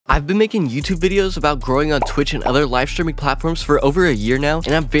I've been making YouTube videos about growing on Twitch and other live streaming platforms for over a year now,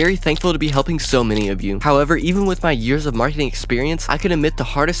 and I'm very thankful to be helping so many of you. However, even with my years of marketing experience, I can admit the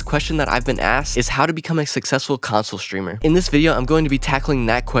hardest question that I've been asked is how to become a successful console streamer. In this video, I'm going to be tackling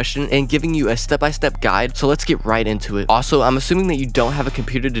that question and giving you a step-by-step guide, so let's get right into it. Also, I'm assuming that you don't have a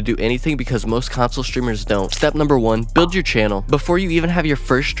computer to do anything because most console streamers don't. Step number 1, build your channel. Before you even have your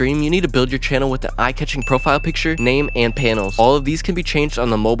first stream, you need to build your channel with an eye-catching profile picture, name, and panels. All of these can be changed on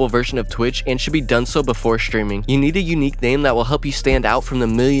the mobile version of Twitch and should be done so before streaming. You need a unique name that will help you stand out from the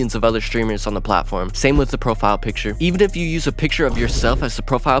millions of other streamers on the platform. Same with the profile picture. Even if you use a picture of yourself as the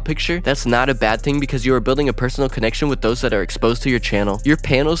profile picture, that's not a bad thing because you are building a personal connection with those that are exposed to your channel. Your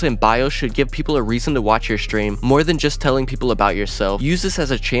panels and bios should give people a reason to watch your stream, more than just telling people about yourself. Use this as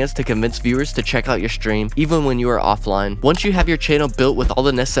a chance to convince viewers to check out your stream, even when you are offline. Once you have your channel built with all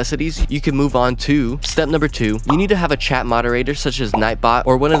the necessities, you can move on to step number 2. You need to have a chat moderator such as Nightbot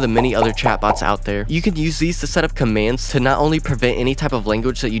or one of the many other chatbots out there. You can use these to set up commands to not only prevent any type of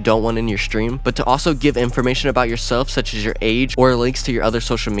language that you don't want in your stream, but to also give information about yourself such as your age or links to your other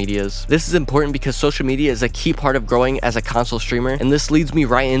social medias. This is important because social media is a key part of growing as a console streamer, and this leads me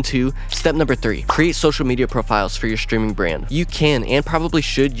right into step number 3. Create social media profiles for your streaming brand. You can and probably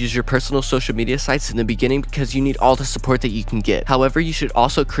should use your personal social media sites in the beginning because you need all the support that you can get. However, you should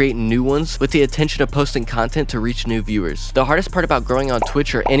also create new ones with the intention of posting content to reach new viewers. The hardest part about growing on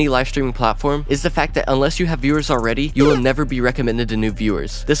Twitch or any live streaming platform is the fact that unless you have viewers already, you will never be recommended to new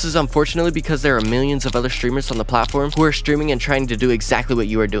viewers. This is unfortunately because there are millions of other streamers on the platform who are streaming and trying to do exactly what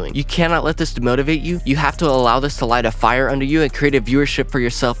you are doing. You cannot let this demotivate you. You have to allow this to light a fire under you and create a viewership for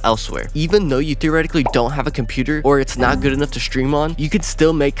yourself elsewhere. Even though you theoretically don't have a computer or it's not good enough to stream on, you can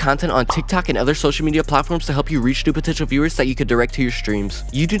still make content on TikTok and other social media platforms to help you reach new potential viewers that you could direct to your streams.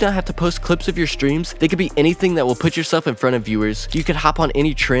 You do not have to post clips of your streams. They could be anything that will put yourself in front of viewers. You could hop on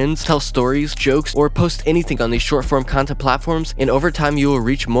any trends, tell stories, jokes, or post anything on these short form content platforms, and over time you will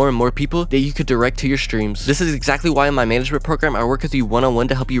reach more and more people that you could direct to your streams. This is exactly why in my management program I work with you one-on-one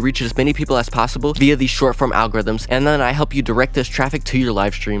to help you reach as many people as possible via these short form algorithms, and then I help you direct this traffic to your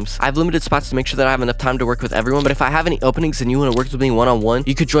live streams. I have limited spots to make sure that I have enough time to work with everyone, but if I have any openings and you want to work with me one-on-one,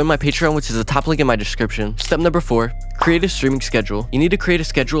 you could join my Patreon, which is the top link in my description. Step number 4. Create a streaming schedule. You need to create a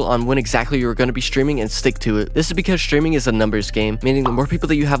schedule on when exactly you're going to be streaming and stick to it. This is because streaming is a numbers game, meaning the more people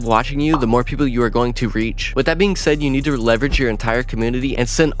that you have watching you, the more people you are going to reach. With that being said, you need to leverage your entire community and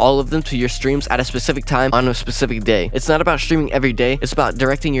send all of them to your streams at a specific time on a specific day. It's not about streaming every day, it's about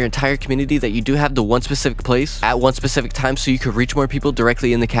directing your entire community that you do have to one specific place at one specific time so you can reach more people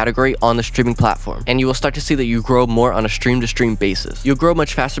directly in the category on the streaming platform. And you will start to see that you grow more on a stream-to-stream basis. You'll grow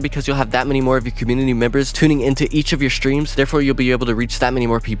much faster because you'll have that many more of your community members tuning into each of your streams, therefore you'll be able to reach that many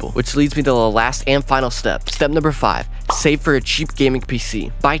more people. Which leads me to the last and final step. Step number 5. Save for a cheap gaming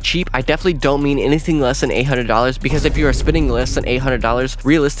PC. By cheap, I definitely don't mean anything less than $800 because if you are spending less than $800,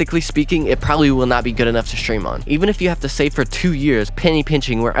 realistically speaking, it probably will not be good enough to stream on. Even if you have to save for 2 years, penny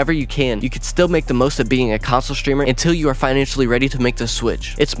pinching wherever you can, you could still make the most of being a console streamer until you are financially ready to make the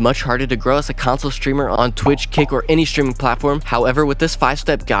switch. It's much harder to grow as a console streamer on Twitch, Kick, or any streaming platform. However, with this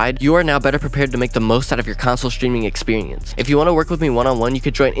 5-step guide, you are now better prepared to make the most out of your console streaming experience. If you want to work with me one-on-one, you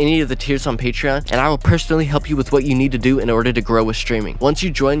could join any of the tiers on Patreon, and I will personally help you with what you need to do in order to grow with streaming. Once you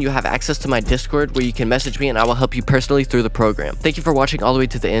join, you have access to my Discord where you can message me and I will help you personally through the program. Thank you for watching all the way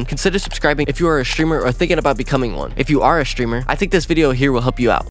to the end. Consider subscribing if you are a streamer or thinking about becoming one. If you are a streamer, I think this video here will help you out.